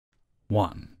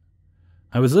1.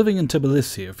 I was living in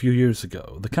Tbilisi a few years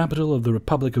ago, the capital of the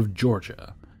Republic of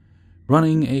Georgia,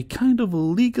 running a kind of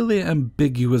legally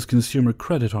ambiguous consumer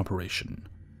credit operation.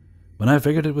 When I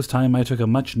figured it was time, I took a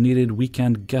much-needed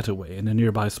weekend getaway in a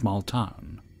nearby small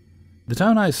town. The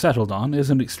town I settled on is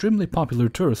an extremely popular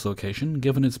tourist location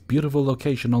given its beautiful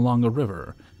location along a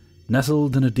river,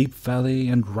 nestled in a deep valley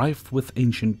and rife with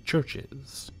ancient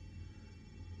churches.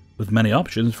 With many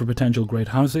options for potential great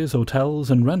houses, hotels,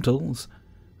 and rentals,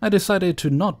 I decided to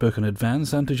not book in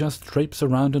advance and to just traipse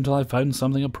around until I found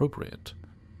something appropriate.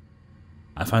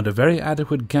 I found a very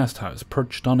adequate guest house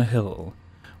perched on a hill,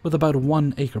 with about a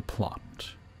 1-acre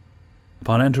plot.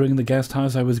 Upon entering the guest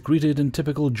house, I was greeted in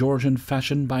typical Georgian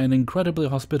fashion by an incredibly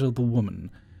hospitable woman,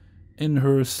 in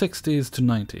her 60s to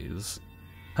 90s.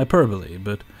 Hyperbole,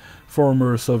 but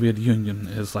former Soviet Union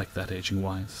is like that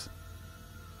aging-wise.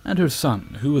 And her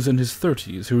son, who was in his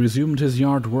 30s, who resumed his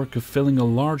yard work of filling a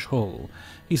large hole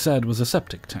he said was a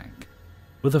septic tank,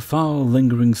 with a foul,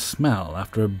 lingering smell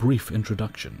after a brief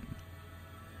introduction.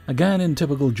 Again, in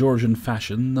typical Georgian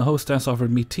fashion, the hostess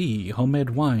offered me tea,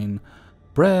 homemade wine,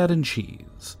 bread, and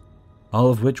cheese, all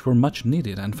of which were much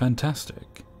needed and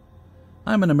fantastic.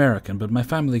 I'm an American, but my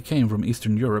family came from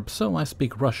Eastern Europe, so I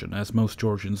speak Russian, as most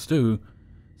Georgians do,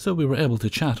 so we were able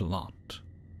to chat a lot.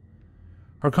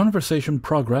 Our conversation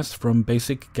progressed from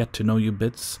basic get-to-know-you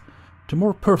bits to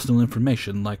more personal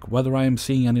information like whether I am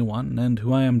seeing anyone and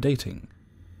who I am dating,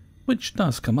 which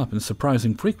does come up in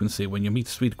surprising frequency when you meet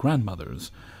sweet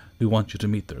grandmothers who want you to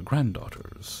meet their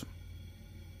granddaughters.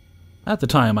 At the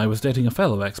time, I was dating a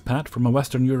fellow expat from a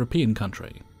Western European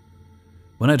country.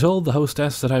 When I told the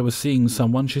hostess that I was seeing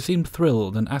someone, she seemed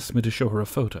thrilled and asked me to show her a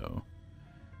photo.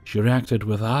 She reacted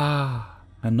with "ah"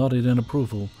 and nodded in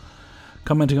approval,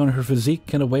 commenting on her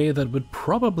physique in a way that would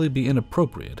probably be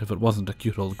inappropriate if it wasn't a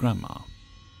cute old grandma.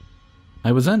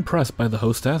 I was then pressed by the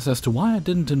hostess as to why I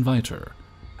didn't invite her,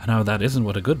 and how that isn't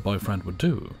what a good boyfriend would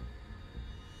do.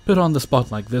 Put on the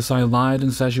spot like this, I lied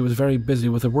and said she was very busy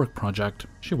with a work project.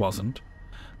 She wasn't,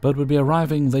 but would be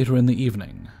arriving later in the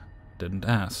evening. Didn't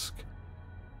ask.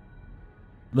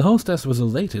 The hostess was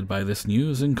elated by this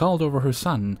news and called over her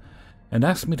son and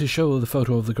asked me to show the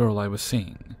photo of the girl I was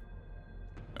seeing.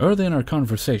 Early in our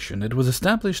conversation, it was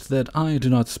established that I do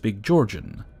not speak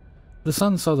Georgian. The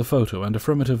son saw the photo and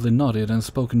affirmatively nodded and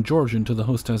spoke in Georgian to the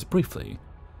hostess briefly,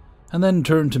 and then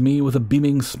turned to me with a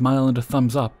beaming smile and a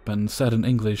thumbs up and said in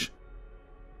English,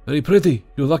 "Very pretty,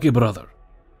 you lucky brother."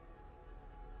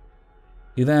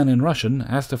 He then, in Russian,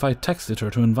 asked if I texted her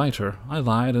to invite her. I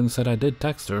lied and said I did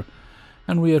text her,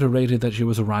 and reiterated that she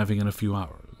was arriving in a few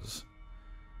hours.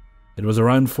 It was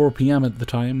around 4 p.m. at the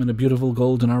time, in a beautiful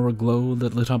golden hour glow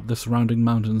that lit up the surrounding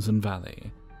mountains and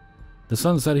valley. The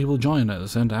son said he will join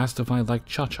us and asked if I liked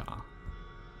cha-cha.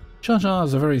 Cha-cha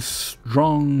is a very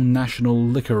strong national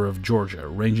liquor of Georgia,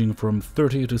 ranging from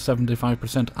 30 to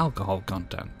 75% alcohol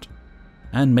content,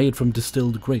 and made from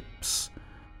distilled grapes.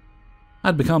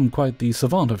 I'd become quite the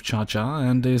savant of cha-cha,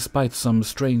 and despite some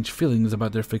strange feelings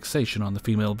about their fixation on the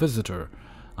female visitor,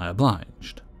 I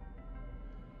obliged.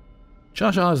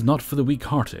 Cha-cha is not for the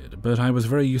weak-hearted, but I was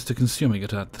very used to consuming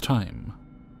it at the time.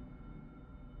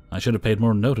 I should have paid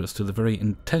more notice to the very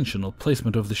intentional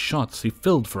placement of the shots he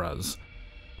filled for us,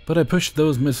 but I pushed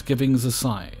those misgivings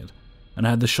aside, and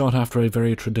had the shot after a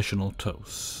very traditional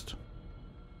toast.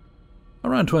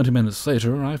 Around 20 minutes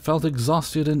later, I felt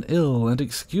exhausted and ill and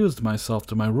excused myself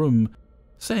to my room,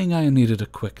 saying I needed a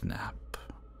quick nap.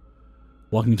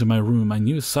 Walking to my room, I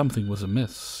knew something was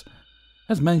amiss.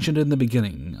 As mentioned in the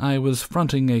beginning, I was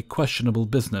fronting a questionable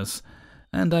business,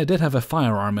 and I did have a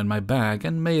firearm in my bag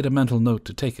and made a mental note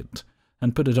to take it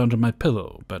and put it under my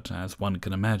pillow, but as one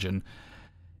can imagine,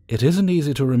 it isn't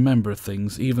easy to remember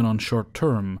things even on short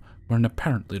term when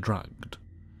apparently drugged.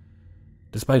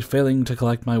 Despite failing to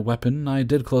collect my weapon, I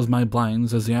did close my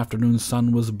blinds as the afternoon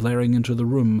sun was blaring into the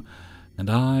room, and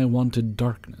I wanted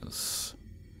darkness.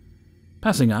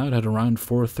 Passing out at around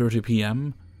 4:30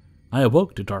 p.m., I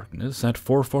awoke to darkness at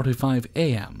 4:45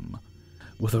 a.m.,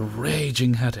 with a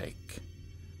raging headache.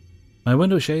 My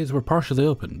window shades were partially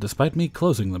open, despite me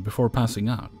closing them before passing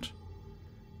out.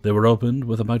 They were opened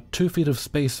with about 2 feet of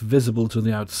space visible to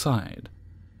the outside.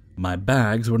 My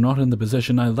bags were not in the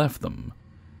position I left them,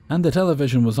 and the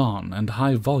television was on and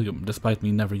high volume despite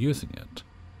me never using it,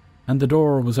 and the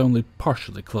door was only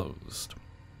partially closed.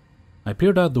 I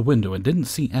peered out the window and didn't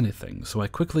see anything, so I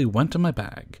quickly went to my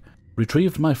bag,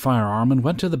 retrieved my firearm, and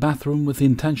went to the bathroom with the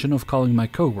intention of calling my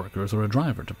co-workers or a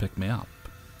driver to pick me up.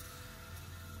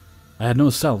 I had no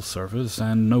cell service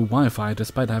and no Wi-Fi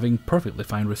despite having perfectly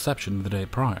fine reception the day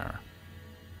prior.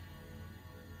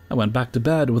 I went back to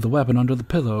bed with the weapon under the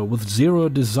pillow, with zero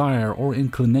desire or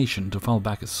inclination to fall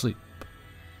back asleep.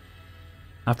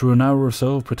 After an hour or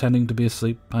so of pretending to be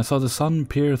asleep, I saw the sun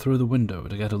peer through the window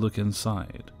to get a look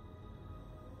inside.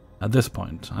 At this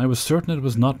point, I was certain it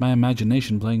was not my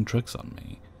imagination playing tricks on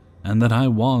me, and that I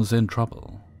was in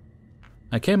trouble.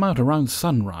 I came out around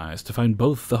sunrise to find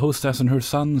both the hostess and her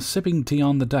son sipping tea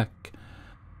on the deck,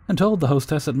 and told the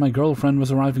hostess that my girlfriend was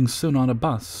arriving soon on a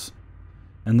bus,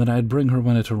 and that I'd bring her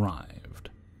when it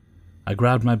arrived. I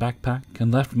grabbed my backpack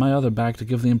and left my other bag to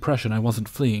give the impression I wasn't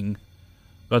fleeing,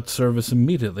 got service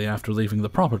immediately after leaving the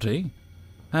property,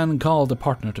 and called a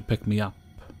partner to pick me up.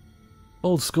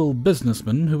 Old-school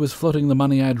businessman who was floating the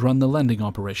money I'd run the lending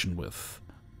operation with.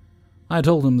 I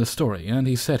told him the story, and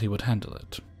he said he would handle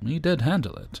it. He did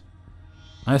handle it.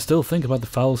 I still think about the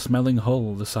foul-smelling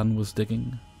hole the son was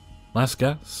digging. Last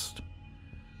guest.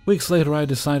 Weeks later I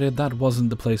decided that wasn't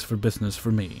the place for business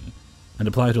for me, and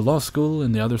applied to law school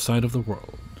in the other side of the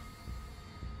world.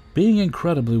 Being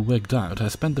incredibly wigged out, I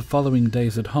spent the following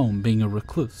days at home being a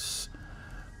recluse,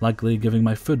 likely giving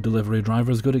my food delivery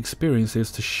drivers good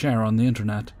experiences to share on the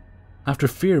internet. After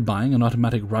fear buying an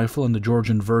automatic rifle and the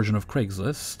Georgian version of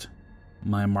Craigslist,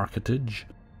 my marketage,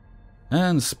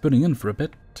 and spinning in for a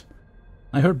bit,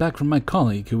 I heard back from my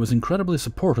colleague who was incredibly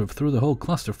supportive through the whole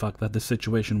clusterfuck that this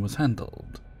situation was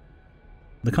handled.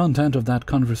 The content of that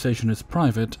conversation is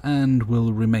private and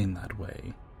will remain that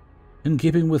way. In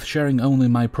keeping with sharing only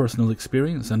my personal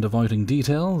experience and avoiding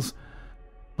details,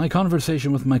 my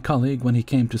conversation with my colleague when he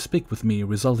came to speak with me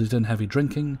resulted in heavy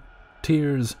drinking,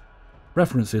 tears,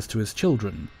 references to his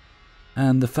children,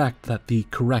 and the fact that the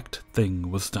correct thing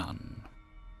was done.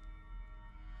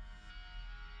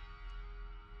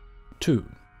 2.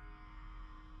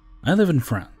 I live in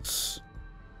France,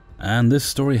 and this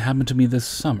story happened to me this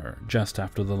summer, just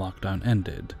after the lockdown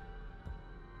ended.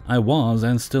 I was,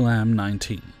 and still am,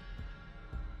 19.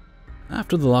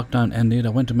 After the lockdown ended, I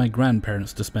went to my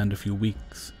grandparents to spend a few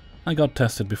weeks. I got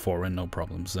tested before and no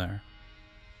problems there.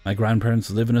 My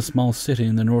grandparents live in a small city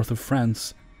in the north of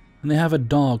France, and they have a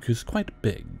dog who's quite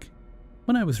big.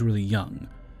 When I was really young,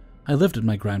 I lived at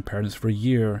my grandparents for a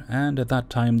year, and at that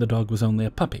time the dog was only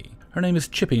a puppy. Her name is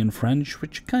Chippy in French,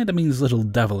 which kinda means little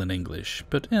devil in English,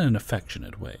 but in an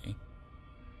affectionate way.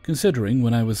 Considering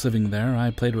when I was living there I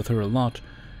played with her a lot,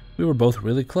 we were both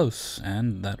really close,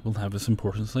 and that will have its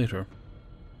importance later.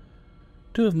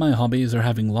 Two of my hobbies are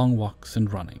having long walks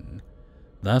and running.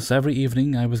 Thus, every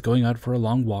evening I was going out for a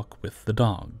long walk with the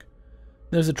dog.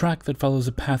 There's a track that follows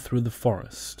a path through the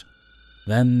forest.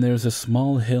 Then there's a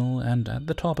small hill, and at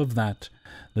the top of that,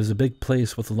 there's a big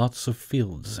place with lots of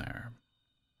fields there.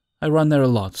 I run there a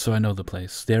lot, so I know the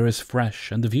place. The air is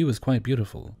fresh, and the view is quite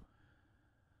beautiful.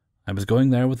 I was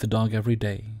going there with the dog every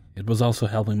day. It was also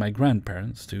helping my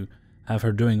grandparents to have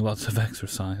her doing lots of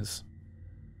exercise.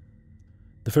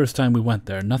 The first time we went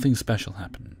there, nothing special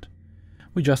happened.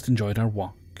 We just enjoyed our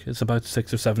walk. It's about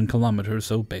 6 or 7 kilometers,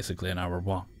 so basically an hour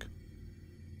walk.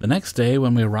 The next day,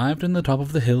 when we arrived in the top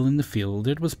of the hill in the field,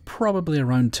 it was probably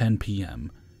around 10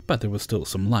 p.m., but there was still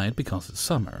some light because it's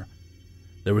summer.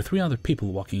 There were 3 other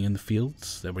people walking in the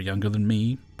fields. They were younger than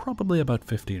me, probably about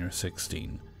 15 or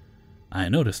 16. I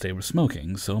noticed they were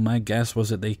smoking, so my guess was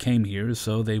that they came here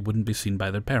so they wouldn't be seen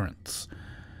by their parents.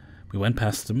 We went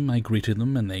past them, I greeted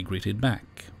them, and they greeted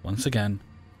back. Once again,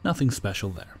 nothing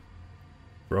special there.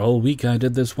 For a whole week I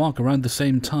did this walk around the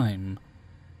same time,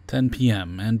 10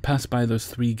 p.m., and passed by those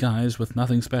 3 guys with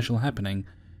nothing special happening,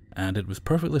 and it was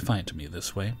perfectly fine to me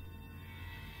this way.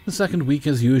 The second week,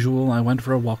 as usual, I went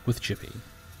for a walk with Chippy,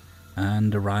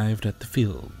 and arrived at the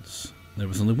fields. There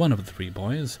was only one of the 3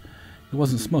 boys. He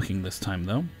wasn't smoking this time,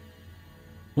 though.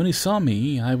 When he saw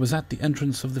me, I was at the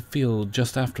entrance of the field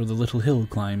just after the little hill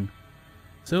climb,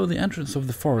 so the entrance of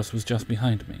the forest was just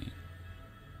behind me.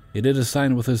 He did a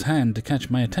sign with his hand to catch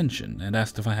my attention and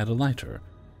asked if I had a lighter,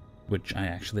 which I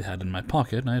actually had in my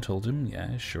pocket, and I told him,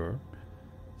 yeah, sure.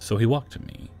 So he walked to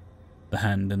me, the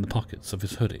hand in the pockets of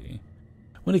his hoodie.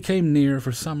 When he came near,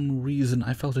 for some reason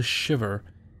I felt a shiver.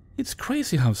 It's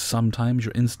crazy how sometimes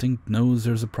your instinct knows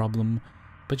there's a problem,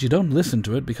 but you don't listen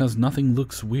to it because nothing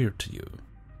looks weird to you.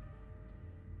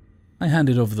 I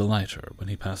handed over the lighter when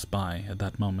he passed by. At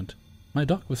that moment, my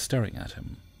dog was staring at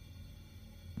him.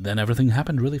 Then everything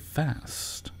happened really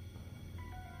fast.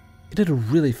 He did a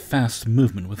really fast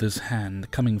movement with his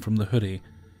hand coming from the hoodie,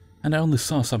 and I only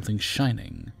saw something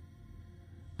shining.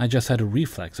 I just had a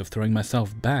reflex of throwing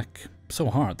myself back so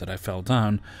hard that I fell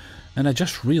down, and I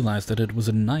just realized that it was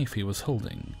a knife he was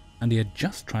holding, and he had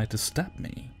just tried to stab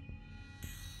me.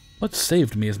 What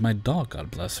saved me is my dog, God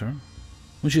bless her.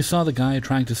 When she saw the guy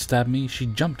trying to stab me, she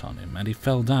jumped on him, and he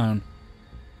fell down.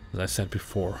 As I said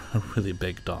before, a really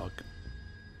big dog.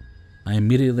 I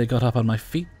immediately got up on my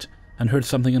feet and heard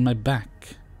something in my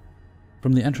back.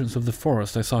 From the entrance of the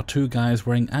forest, I saw two guys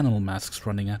wearing animal masks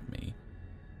running at me.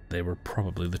 They were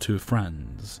probably the two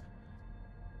friends.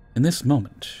 In this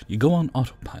moment, you go on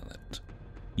autopilot.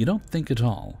 You don't think at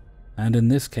all, and in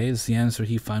this case, the answer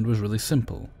he found was really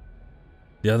simple.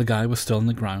 The other guy was still on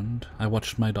the ground. I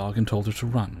watched my dog and told her to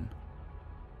run.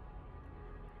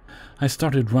 I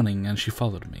started running and she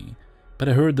followed me, but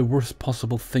I heard the worst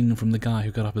possible thing from the guy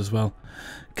who got up as well.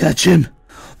 "Catch him!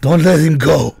 Don't let him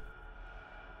go!"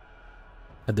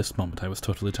 At this moment I was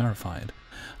totally terrified.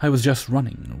 I was just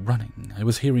running. I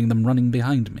was hearing them running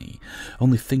behind me,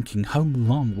 only thinking, how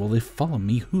long will they follow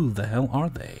me? Who the hell are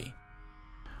they?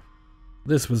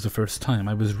 This was the first time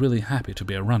I was really happy to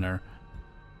be a runner.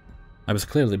 I was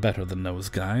clearly better than those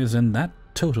guys, and that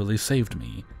totally saved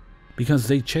me, because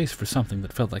they chased for something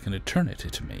that felt like an eternity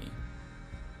to me.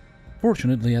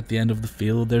 Fortunately, at the end of the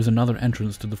field, there's another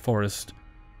entrance to the forest,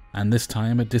 and this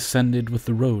time it descended with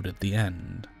the road at the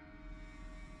end.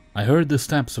 I heard the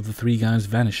steps of the three guys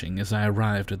vanishing as I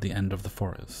arrived at the end of the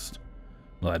forest.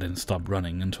 Well, I didn't stop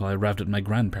running until I arrived at my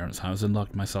grandparents' house and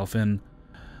locked myself in.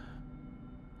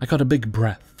 I caught a big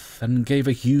breath and gave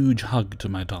a huge hug to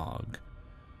my dog.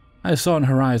 I saw in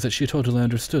her eyes that she totally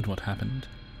understood what happened,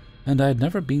 and I had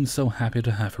never been so happy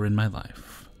to have her in my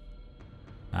life.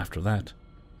 After that,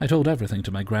 I told everything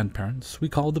to my grandparents. We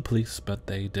called the police, but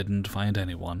they didn't find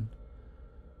anyone.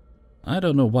 I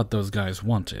don't know what those guys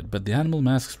wanted, but the animal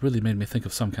masks really made me think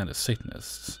of some kind of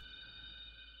Satanists.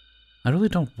 I really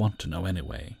don't want to know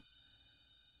anyway.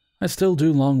 I still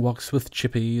do long walks with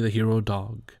Chippy, the hero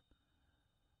dog.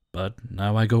 But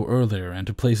now I go earlier and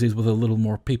to places with a little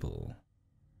more people.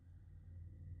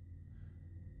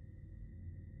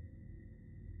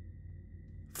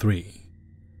 3.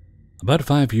 About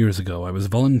 5 years ago, I was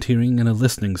volunteering in a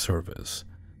listening service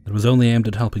that was only aimed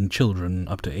at helping children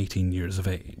up to 18 years of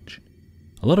age.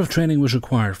 A lot of training was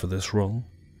required for this role.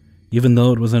 Even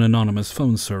though it was an anonymous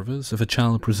phone service, if a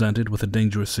child presented with a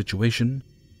dangerous situation,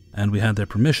 and we had their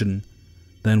permission,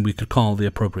 then we could call the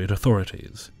appropriate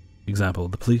authorities, example,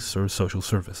 the police or social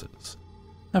services.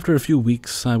 After a few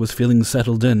weeks, I was feeling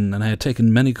settled in and I had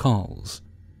taken many calls.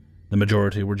 The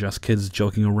majority were just kids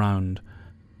joking around,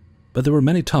 but there were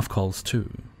many tough calls too.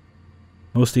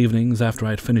 Most evenings after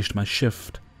I had finished my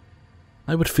shift,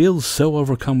 I would feel so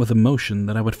overcome with emotion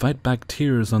that I would fight back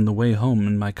tears on the way home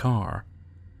in my car.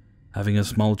 Having a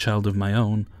small child of my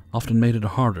own often made it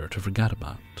harder to forget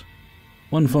about.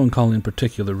 One phone call in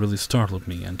particular really startled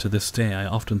me, and to this day I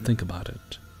often think about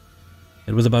it.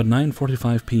 It was about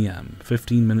 9:45 p.m.,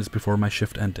 15 minutes before my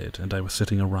shift ended, and I was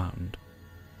sitting around.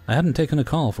 I hadn't taken a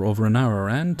call for over an hour,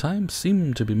 and time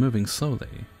seemed to be moving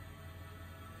slowly.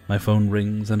 My phone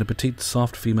rings, and a petite,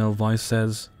 soft female voice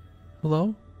says,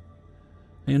 "Hello?"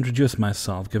 I introduce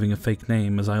myself, giving a fake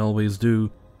name, as I always do,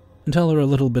 and tell her a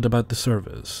little bit about the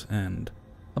service, and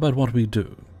about what we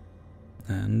do,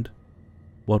 and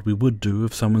what we would do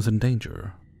if someone's in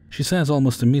danger. She says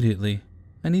almost immediately,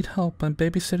 "I need help. I'm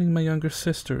babysitting my younger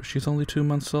sister. She's only 2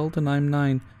 months old and I'm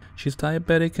 9. She's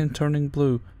diabetic and turning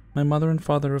blue. My mother and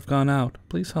father have gone out.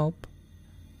 Please help."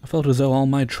 I felt as though all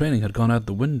my training had gone out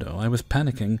the window. I was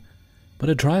panicking, but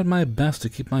I tried my best to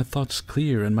keep my thoughts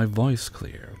clear and my voice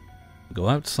clear. "Go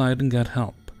outside and get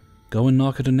help. Go and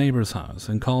knock at a neighbor's house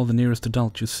and call the nearest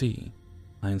adult you see,"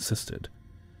 I insisted.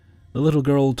 The little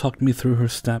girl talked me through her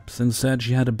steps and said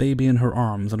she had a baby in her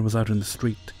arms and was out in the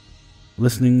street.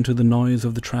 Listening to the noise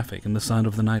of the traffic and the sound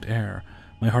of the night air,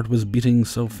 my heart was beating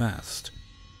so fast,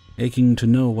 aching to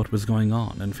know what was going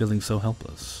on and feeling so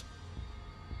helpless.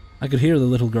 I could hear the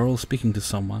little girl speaking to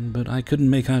someone, but I couldn't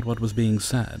make out what was being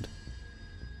said.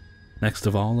 Next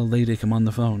of all, a lady came on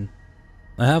the phone.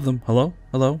 "I have them. Hello?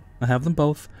 Hello? I have them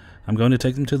both. I'm going to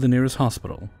take them to the nearest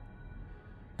hospital."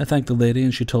 I thanked the lady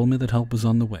and she told me that help was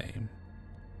on the way.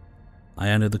 I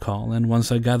ended the call, and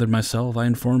once I gathered myself, I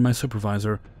informed my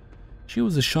supervisor. She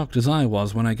was as shocked as I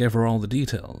was when I gave her all the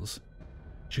details.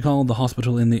 She called the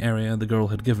hospital in the area the girl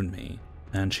had given me,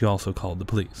 and she also called the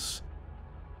police.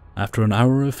 After an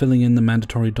hour of filling in the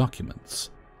mandatory documents,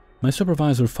 my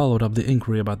supervisor followed up the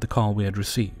inquiry about the call we had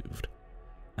received,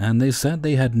 and they said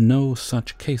they had no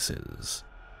such cases.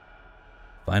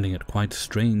 Finding it quite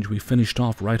strange, we finished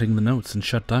off writing the notes and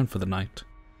shut down for the night.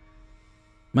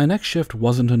 My next shift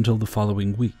wasn't until the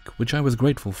following week, which I was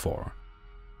grateful for.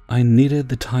 I needed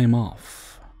the time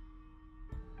off.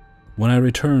 When I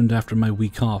returned after my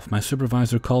week off, my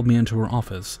supervisor called me into her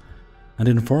office and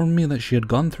informed me that she had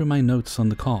gone through my notes on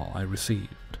the call I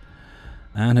received,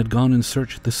 and had gone and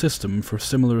searched the system for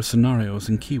similar scenarios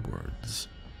and keywords.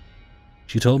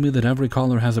 She told me that every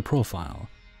caller has a profile,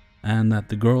 and that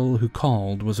the girl who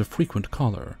called was a frequent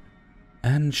caller,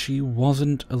 and she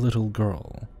wasn't a little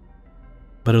girl,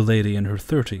 but a lady in her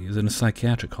 30s in a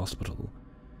psychiatric hospital,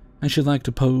 and she liked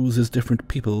to pose as different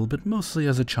people, but mostly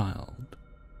as a child.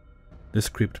 This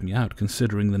creeped me out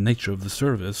considering the nature of the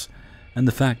service and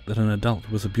the fact that an adult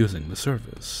was abusing the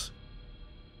service.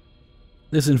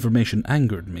 This information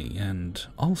angered me and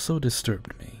also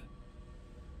disturbed me.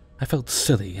 I felt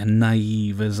silly and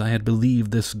naive as I had believed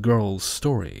this girl's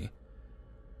story.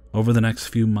 Over the next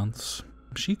few months,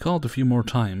 she called a few more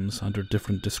times under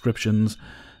different descriptions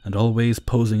and always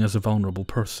posing as a vulnerable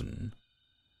person.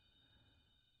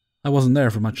 I wasn't there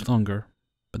for much longer,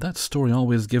 but that story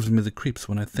always gives me the creeps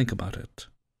when I think about it.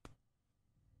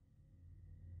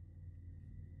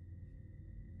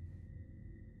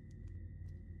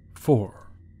 4.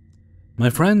 My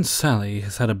friend Sally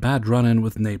has had a bad run-in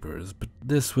with neighbors, but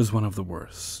this was one of the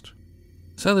worst.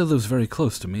 Sally lives very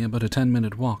close to me, about a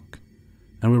 10-minute walk,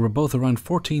 and we were both around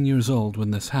 14 years old when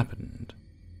this happened.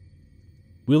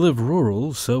 We live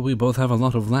rural, so we both have a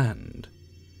lot of land.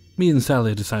 Me and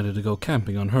Sally decided to go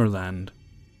camping on her land.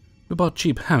 We bought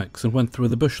cheap hammocks and went through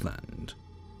the bushland.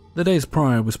 The days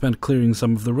prior we spent clearing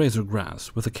some of the razor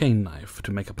grass with a cane knife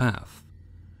to make a path.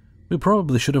 We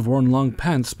probably should have worn long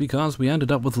pants because we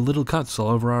ended up with little cuts all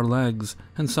over our legs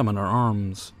and some on our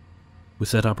arms. We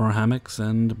set up our hammocks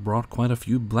and brought quite a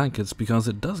few blankets because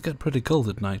it does get pretty cold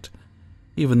at night,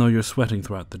 even though you're sweating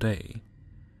throughout the day.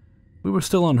 We were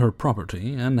still on her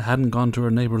property and hadn't gone to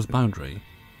her neighbor's boundary.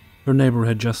 Her neighbor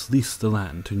had just leased the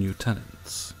land to new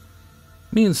tenants.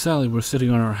 Me and Sally were sitting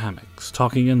on our hammocks,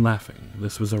 talking and laughing.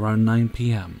 This was around 9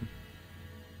 p.m.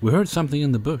 We heard something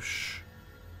in the bush.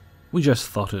 We just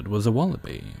thought it was a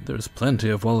wallaby. There's plenty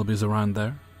of wallabies around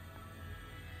there.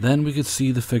 Then we could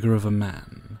see the figure of a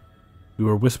man. We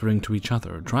were whispering to each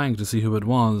other, trying to see who it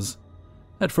was.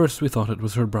 At first we thought it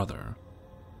was her brother.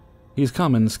 He's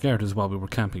come and scared us while we were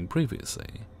camping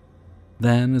previously.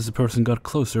 Then, as the person got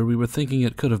closer, we were thinking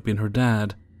it could have been her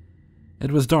dad.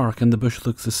 It was dark and the bush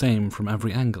looked the same from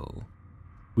every angle.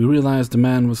 We realized the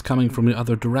man was coming from the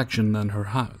other direction than her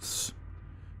house.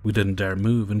 We didn't dare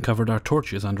move and covered our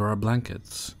torches under our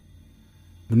blankets.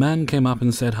 The man came up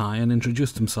and said hi and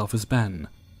introduced himself as Ben.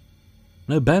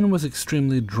 Now Ben was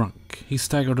extremely drunk. He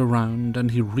staggered around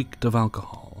and he reeked of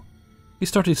alcohol. He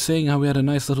started saying how we had a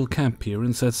nice little camp here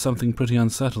and said something pretty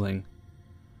unsettling.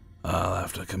 "I'll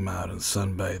have to come out and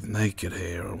sunbathe naked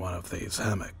here on one of these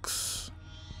hammocks."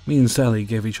 Me and Sally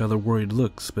gave each other worried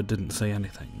looks but didn't say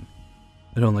anything.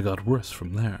 It only got worse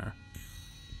from there.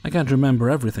 I can't remember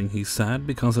everything he said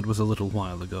because it was a little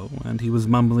while ago, and he was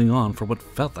mumbling on for what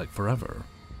felt like forever.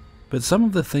 But some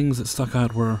of the things that stuck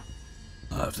out were,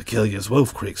 "I'll have to kill you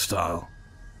Wolf Creek style,"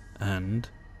 and,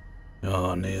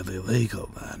 "You're nearly legal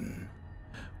then,"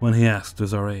 when he asked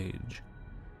us our age.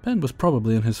 Ben was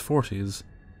probably in his 40s.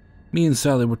 Me and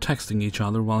Sally were texting each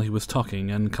other while he was talking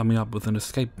and coming up with an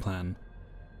escape plan.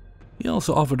 He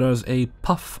also offered us a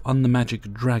puff on the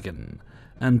magic dragon,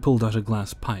 and pulled out a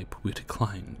glass pipe. We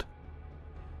declined.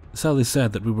 Sally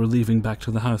said that we were leaving back to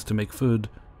the house to make food.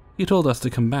 He told us to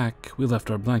come back. We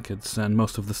left our blankets and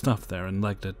most of the stuff there and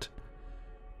legged it.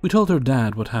 We told her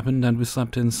dad what happened and we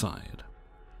slept inside.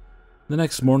 The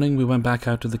next morning we went back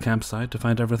out to the campsite to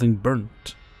find everything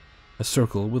burnt. A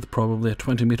circle with probably a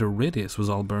 20-meter radius was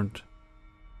all burnt.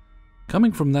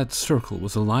 Coming from that circle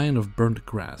was a line of burnt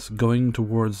grass going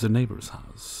towards the neighbor's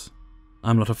house.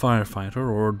 I'm not a firefighter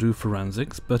or do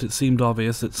forensics, but it seemed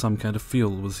obvious that some kind of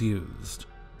fuel was used.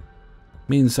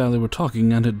 Me and Sally were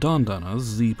talking and it dawned on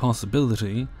us the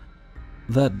possibility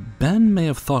that Ben may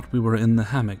have thought we were in the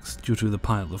hammocks due to the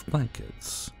pile of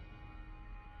blankets.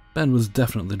 Ben was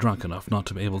definitely drunk enough not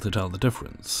to be able to tell the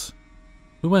difference.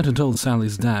 We went and told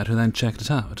Sally's dad, who then checked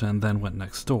it out and then went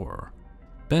next door.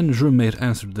 Ben's roommate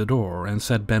answered the door and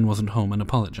said Ben wasn't home and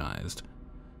apologized,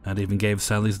 and even gave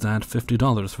Sally's dad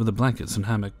 $50 for the blankets and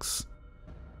hammocks.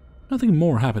 Nothing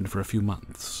more happened for a few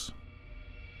months.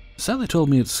 Sally told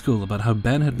me at school about how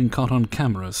Ben had been caught on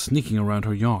camera sneaking around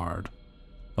her yard.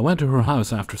 I went to her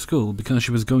house after school because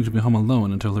she was going to be home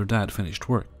alone until her dad finished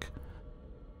work.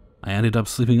 I ended up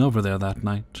sleeping over there that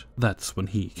night. That's when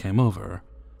he came over.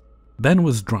 Ben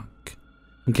was drunk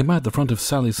and came out the front of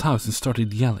Sally's house and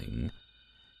started yelling.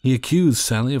 He accused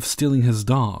Sally of stealing his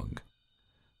dog.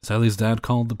 Sally's dad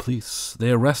called the police. They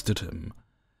arrested him.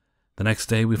 The next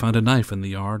day we found a knife in the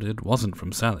yard. It wasn't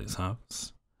from Sally's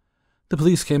house. The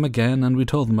police came again and we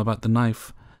told them about the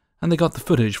knife, and they got the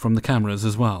footage from the cameras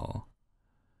as well.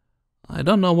 I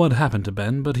don't know what happened to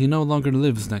Ben, but he no longer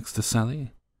lives next to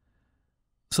Sally.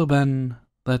 So Ben,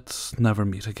 let's never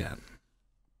meet again.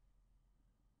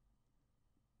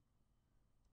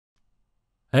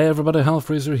 Hey everybody,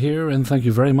 Hellfreezer here, and thank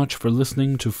you very much for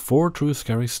listening to 4 True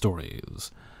Scary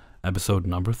Stories, episode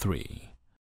number 3.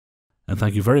 And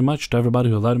thank you very much to everybody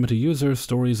who allowed me to use their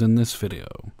stories in this video.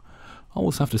 I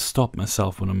always have to stop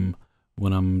myself when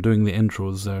I'm doing the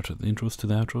intros there, the intros to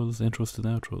the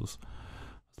outros.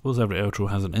 I suppose every outro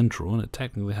has an intro, and it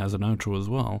technically has an outro as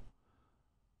well.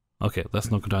 Okay,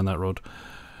 let's not go down that road.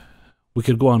 We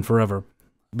could go on forever.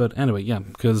 But anyway, yeah,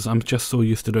 because I'm just so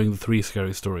used to doing the 3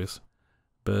 scary stories.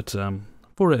 But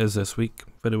 4 it is this week,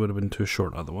 but it would have been too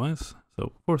short otherwise.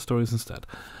 So 4 stories instead.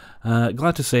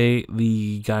 Glad to say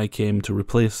the guy came to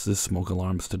replace the smoke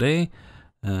alarms today.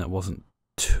 It wasn't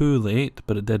too late,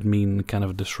 but it did mean kind of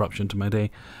a disruption to my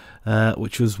day.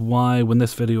 Which is why when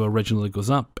this video originally goes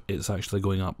up, it's actually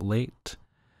going up late.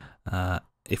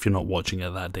 If you're not watching it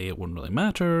that day, it wouldn't really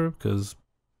matter, because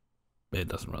it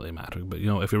doesn't really matter. But, you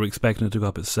know, if you're expecting it to go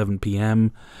up at 7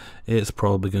 PM, it's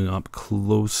probably going up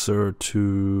closer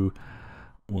to,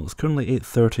 well, it's currently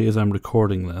 8:30 as I'm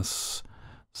recording this,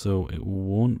 so it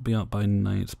won't be up by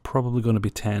 9. It's probably going to be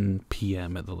 10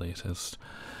 PM at the latest.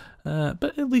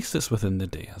 But at least it's within the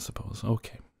day, I suppose.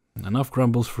 Okay, enough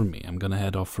grumbles from me. I'm going to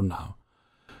head off for now.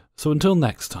 So until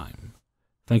next time,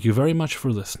 thank you very much for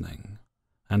listening,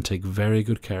 and take very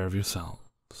good care of yourselves.